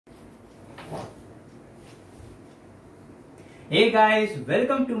Hey guys,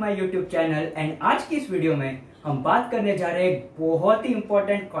 welcome to my YouTube channel. And आज की इस वीडियो में हम बात करने जा रहे हैं एक बहुत ही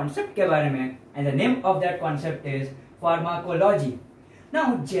इंपॉर्टेंट कॉन्सेप्ट के बारे में। And the name of that concept is pharmacology.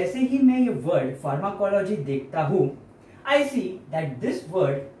 Now जैसे ही मैं ये वर्ड फार्माकोलॉजी देखता हूँ, आई see that this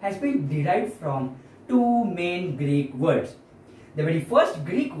word has been derived from to main Greek words. The very first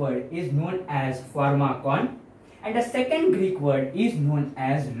Greek word is known as pharmakon and the second Greek word is known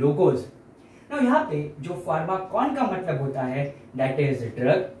as logos. Now यहाँ पे जो pharmakon का मतलब होता है that is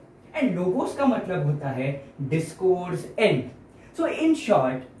drug and logos का मतलब होता है discourse end. So in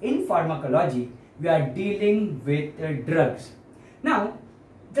short, in pharmacology we are dealing with drugs. Now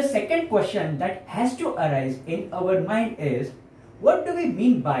the second question that has to arise in our mind is, what do we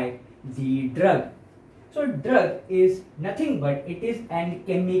mean by the drug? So drug is nothing but it is an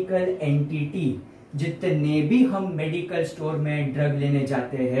chemical entity. जितने भी हम medical store में drug लेने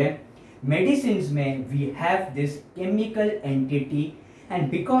जाते हैं, medicines में we have this chemical entity,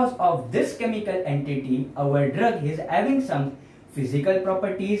 and because of this chemical entity our drug is having some physical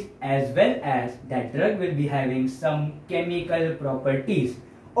properties as well as that drug will be having some chemical properties.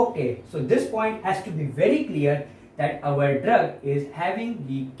 Okay, so this point has to be very clear that our drug is having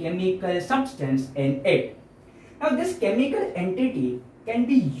the chemical substance in it. Now this chemical entity can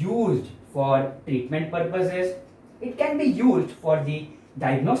be used for treatment purposes, it can be used for the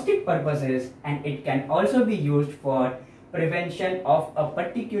diagnostic purposes, and it can also be used for prevention of a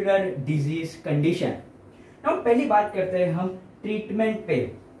particular disease condition. Now पहली बात करते हैं हम treatment पे।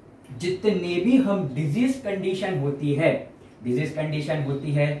 जितने भी हम disease condition होती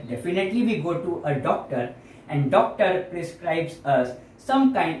है definitely we go to a doctor and doctor prescribes us some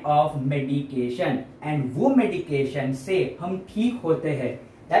kind of medication and वो medication से हम ठीक होते हैं।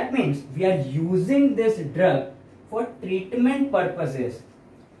 That means we are using this drug for treatment purposes.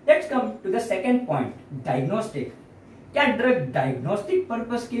 Let's come to the second point, diagnostic. क्या drug diagnostic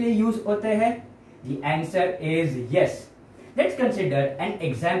purpose के लिए use होते हैं? The answer is yes. Let's consider an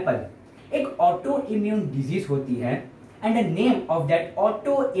example. एक autoimmune disease होती है and the name of that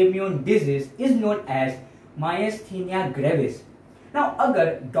autoimmune disease is known as myasthenia gravis. Now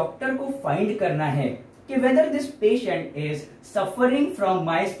अगर doctor को फाइंड करना है कि whether this patient is suffering from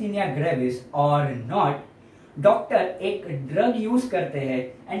myasthenia gravis और not, doctor एक ड्रग यूज करते हैं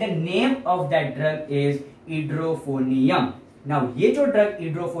and the name of that drug is इड्रोफोनियम। Now ये जो ड्रग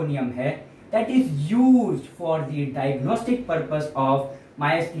इड्रोफोनियम है that is used for the diagnostic purpose of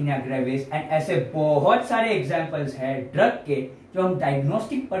myasthenia gravis. And ऐसे बहुत सारे एग्जांपल्स हैं ड्रग के जो हम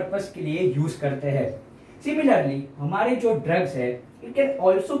डायग्नोस्टिक पर्पस के लिए यूज करते हैं। Similarly, हमारे जो drugs है, it can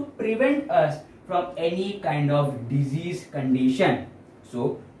also prevent us from any kind of disease condition. So,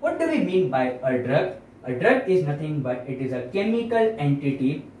 what do we mean by a drug? A drug is nothing but it is a chemical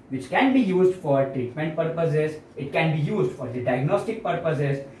entity which can be used for treatment purposes, it can be used for the diagnostic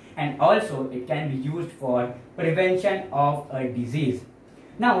purposes, and also it can be used for prevention of a disease.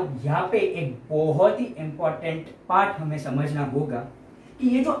 Now, यहाँ पे एक बहुत ही important part हमें समझना होगा कि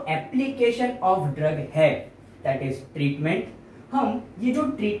ये जो एप्लीकेशन ऑफ ड्रग है दैट इज ट्रीटमेंट। हम ये जो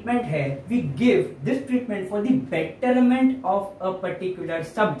ट्रीटमेंट है we give this treatment for the betterment of a particular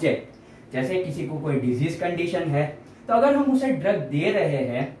subject. जैसे किसी को कोई डिजीज कंडीशन है तो अगर हम उसे ड्रग दे रहे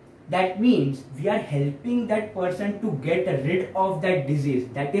हैं that means we are helping that person to get rid of that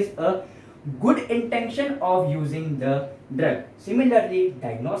disease. That is a good intention of using the drug. Similarly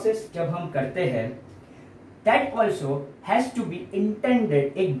diagnosis जब हम करते हैं that also has to be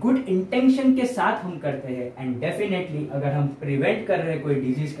intended, एक good intention के साथ हम करते हैं। and definitely अगर हम prevent कर रहे हैं कोई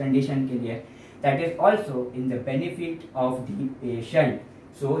disease condition के लिए that is also in the benefit of the patient.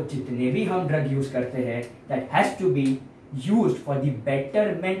 so जितने भी हम drug use करते हैं that has to be used for the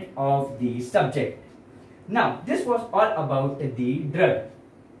betterment of the subject. now this was all about the drug.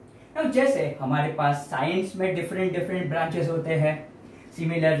 now जैसे हमारे पास science में different branches होते हैं,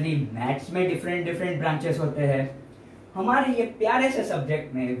 सिमिलरली मैथ्स में डिफरेंट ब्रांचेस होते हैं। हमारे ये प्यारे से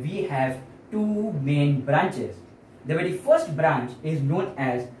सब्जेक्ट में we have to main branches. The very first branch is known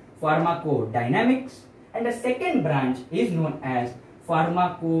as pharmacodynamics and the second branch is known as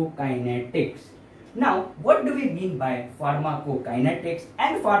pharmacokinetics. Now what do we mean by pharmacokinetics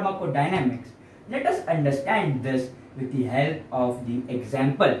and pharmacodynamics? Let us understand this with the help of the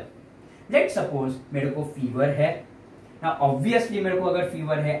example. Let's suppose मेरे को fever है। Now obviously मेरे को अगर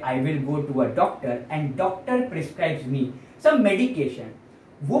fever है I will go to a doctor and doctor prescribes me some medication.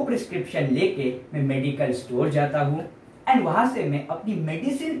 वो prescription लेके मैं मेडिकल स्टोर जाता हूँ एंड वहां से मैं अपनी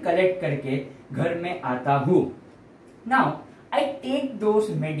मेडिसिन कलेक्ट करके घर में आता हूँ। Now I take those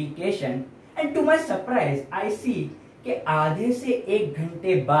medication and to my surprise I see कि आधे से 1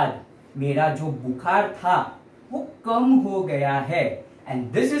 घंटे बाद मेरा जो बुखार था वो कम हो गया है। And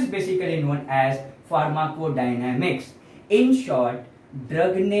this is basically known as pharmacodynamics. In short,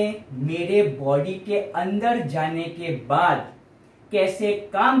 drug ने मेरे बॉडी के अंदर जाने के बाद कैसे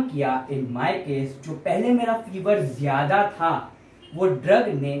काम किया। इन माय केस, जो पहले मेरा फीवर ज्यादा था वो ड्रग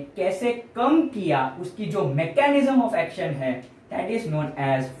ने कैसे कम किया, उसकी जो मैकेनिज्म ऑफ एक्शन है that is known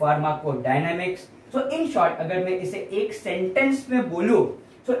as pharmacodynamics. So in short, अगर मैं इसे एक सेंटेंस में बोलूं,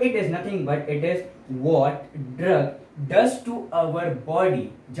 so it is nothing but it is what drug does to our body.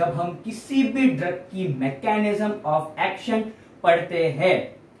 जब हम किसी भी ड्रग की मैकेनिज्म ऑफ एक्शन पढ़ते हैं,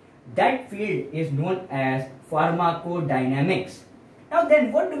 that field is known as pharmacodynamics. Now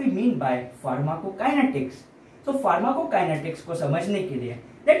then what do we mean by pharmacokinetics? तो pharmacokinetics को समझने के लिए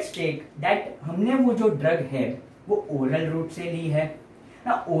लेट्स टेक दैट हमने वो जो ड्रग है वो ओरल रूट से ली है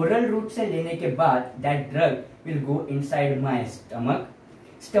ना। ओरल रूट से लेने के बाद that drug will go inside my stomach.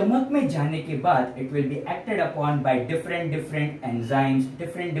 Stomach में जाने के बाद it will be acted upon by different enzymes,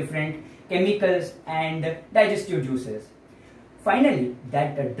 different chemicals and digestive juices. Finally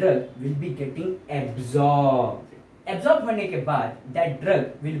that drug will be getting absorb होने के बाद that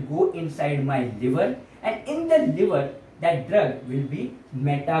drug will go inside my liver and in the liver that drug will be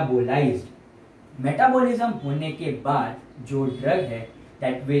metabolized. Metabolism होने के बाद जो drug है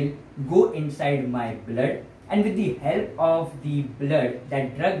that will go inside my blood, and with the help of the blood that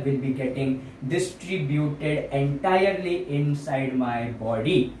drug will be getting distributed entirely inside my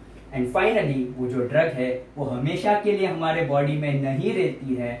body. And finally वो जो drug है वो हमेशा के लिए हमारे body में नहीं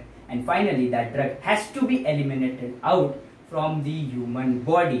रहती है, and finally that drug has to be eliminated out from the human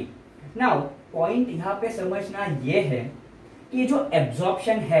body. Now point यहाँ पे समझना ये है कि जो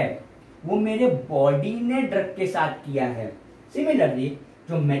एब्जॉर्प्शन है वो मेरे बॉडी ने ड्रग के साथ किया है। सिमिलरली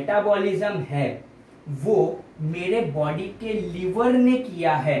जो मेटाबॉलिज्म है वो मेरे बॉडी के लिवर ने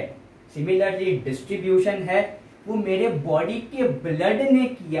किया है। सिमिलरली डिस्ट्रीब्यूशन है वो मेरे बॉडी के ब्लड ने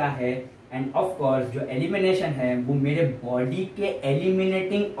किया है। एंड ऑफ कोर्स जो एलिमिनेशन है वो मेरे बॉडी के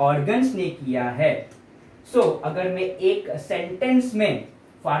एलिमिनेटिंग ऑर्गन्स ने किया है। सो अगर मैं एक सेंटेंस में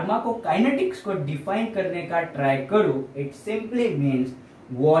फार्माकोकाइनेटिक्स को डिफाइन करने का ट्राई करूं, it simply means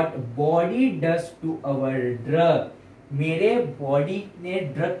what body does to our drug. मेरे बॉडी ने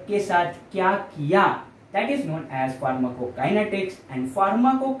ड्रग के साथ क्या किया, that is known as pharmacokinetics. And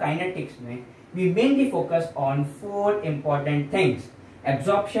pharmacokinetics में we mainly focus on 4 important things: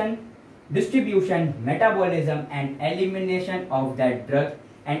 absorption, distribution, metabolism and elimination of that drug.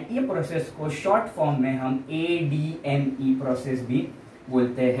 And ये process को short form में हम ADME प्रोसेस भी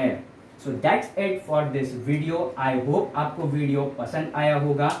बोलते हैं। So that's it for this video. I hope आपको video पसंद आया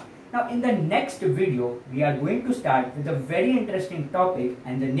होगा। Now in the next video we are going to start with a very interesting topic,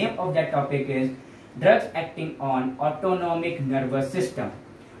 and the name of that topic is drugs acting on autonomic nervous system.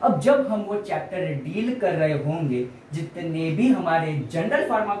 अब जब हम वो chapter deal कर रहे होंगे, जितने भी हमारे जनरल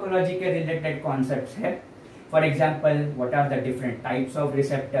फार्माकोलॉजी के रिलेटेड कॉन्सेप्ट्स है, for example what are the different types of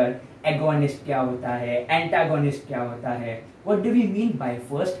receptor, agonist क्या होता है, एंटागोनिस्ट क्या होता है, what do we mean by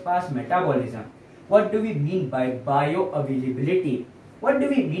first pass metabolism, what do we mean by bioavailability, what do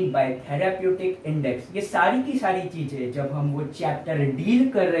we mean by therapeutic index, ये सारी की सारी चीजें जब हम वो चैप्टर डील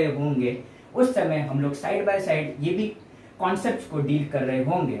कर रहे होंगे उस समय हम लोग साइड बाय साइड ये भी कॉन्सेप्ट्स को डील कर रहे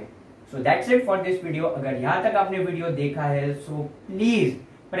होंगे। So that's it for this video. अगर यहाँ तक आपने वीडियो देखा है so please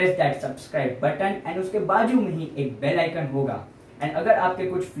press that subscribe button, and उसके बाजू में ही एक बेल आइकन होगा। एंड अगर आपके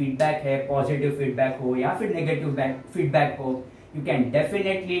कुछ फीडबैक है, पॉजिटिव फीडबैक हो या फिर नेगेटिव फीडबैक हो, you can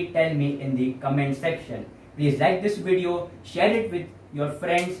definitely tell me in the comment section. Please like this video, share it with your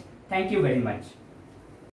friends. Thank you very much.